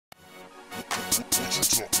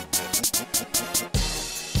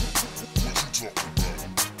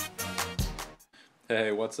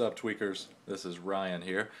Hey, what's up, tweakers? This is Ryan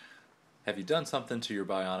here. Have you done something to your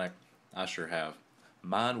Bionic? I sure have.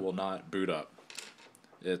 Mine will not boot up.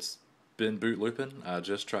 It's been boot looping. I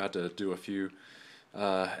just tried to do a few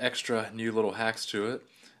extra new little hacks to it,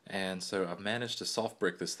 and so I've managed to soft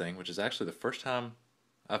brick this thing, which is actually the first time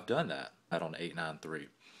I've done that on 893.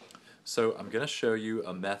 So I'm going to show you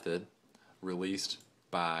a method released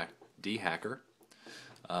by dhacker.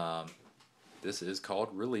 This is called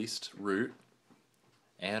released root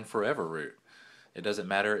and forever root. It doesn't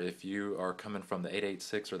matter if you are coming from the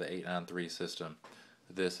 886 or the 893 system,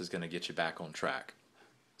 this is going to get you back on track.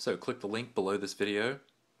 So click the link below this video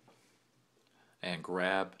and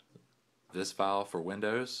grab this file for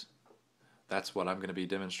Windows. That's what I'm going to be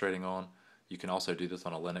demonstrating on. You can also do this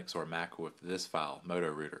on a Linux or a Mac with this file,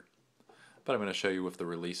 MotoRooter. But I'm going to show you with the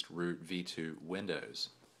released root v2 Windows.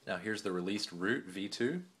 Now here's the released root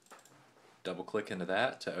v2. Double click into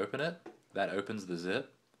that to open it. That opens the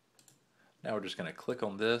zip. Now we're just going to click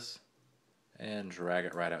on this and drag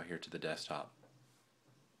it right out here to the desktop.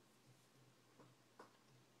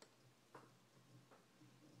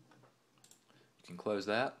 You can close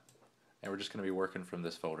that, and we're just going to be working from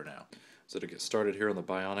this folder now. So to get started here on the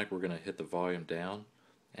Bionic, we're going to hit the volume down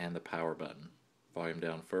and the power button. Volume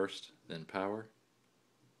down first, then power.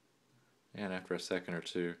 And after a second or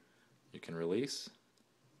two, you can release,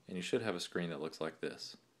 and you should have a screen that looks like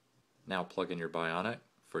this. Now plug in your Bionic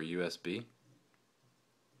for USB,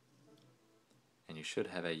 and you should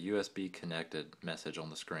have a USB connected message on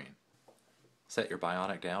the screen. Set your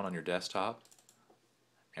Bionic down on your desktop,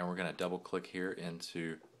 and we're going to double click here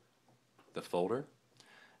into the folder,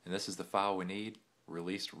 and this is the file we need,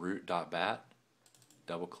 releasedroot.bat.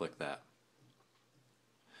 Double click that.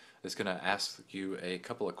 It's going to ask you a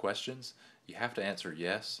couple of questions. You have to answer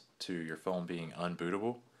yes to your phone being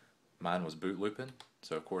unbootable. Mine was boot looping,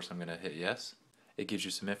 so of course I'm going to hit yes. It gives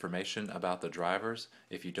you some information about the drivers.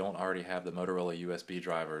 If you don't already have the Motorola USB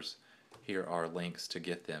drivers, here are links to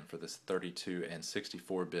get them for this 32 and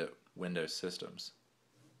 64-bit Windows systems.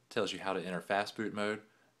 It tells you how to enter fast boot mode,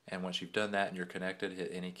 and once you've done that and you're connected,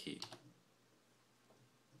 hit any key.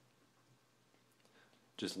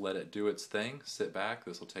 Just let it do its thing, sit back,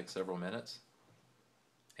 this will take several minutes,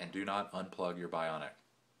 and do not unplug your Bionic.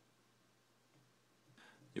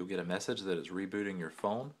 You'll get a message that it's rebooting your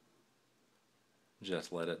phone.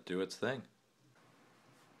 Just let it do its thing.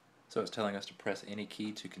 So it's telling us to press any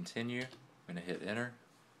key to continue. I'm going to hit enter.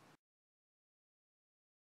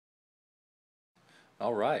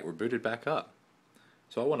 Alright, we're booted back up.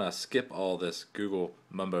 So I want to skip all this Google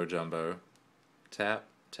mumbo jumbo. Tap,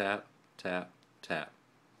 tap, tap, tap.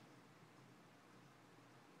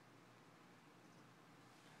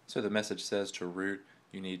 So the message says to root,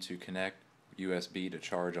 you need to connect USB to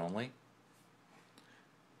charge only.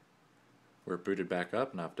 We're booted back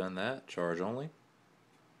up, and I've done that, charge only.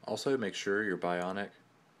 Also make sure your Bionic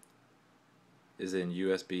is in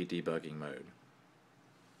USB debugging mode.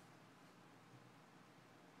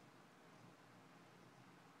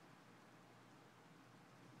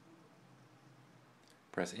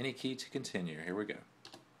 Press any key to continue. Here we go.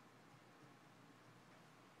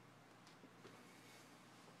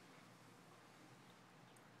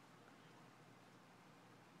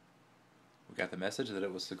 We got the message that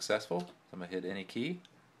it was successful. So I'm going to hit any key.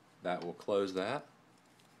 That will close that.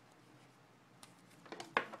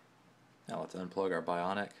 Now let's unplug our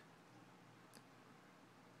Bionic.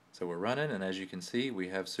 So we're running, and as you can see, we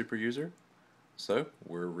have super user. So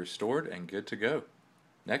we're restored and good to go.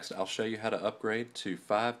 Next, I'll show you how to upgrade to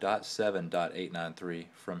 5.7.893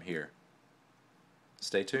 from here.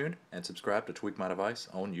 Stay tuned and subscribe to Tweak My Device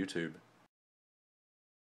on YouTube.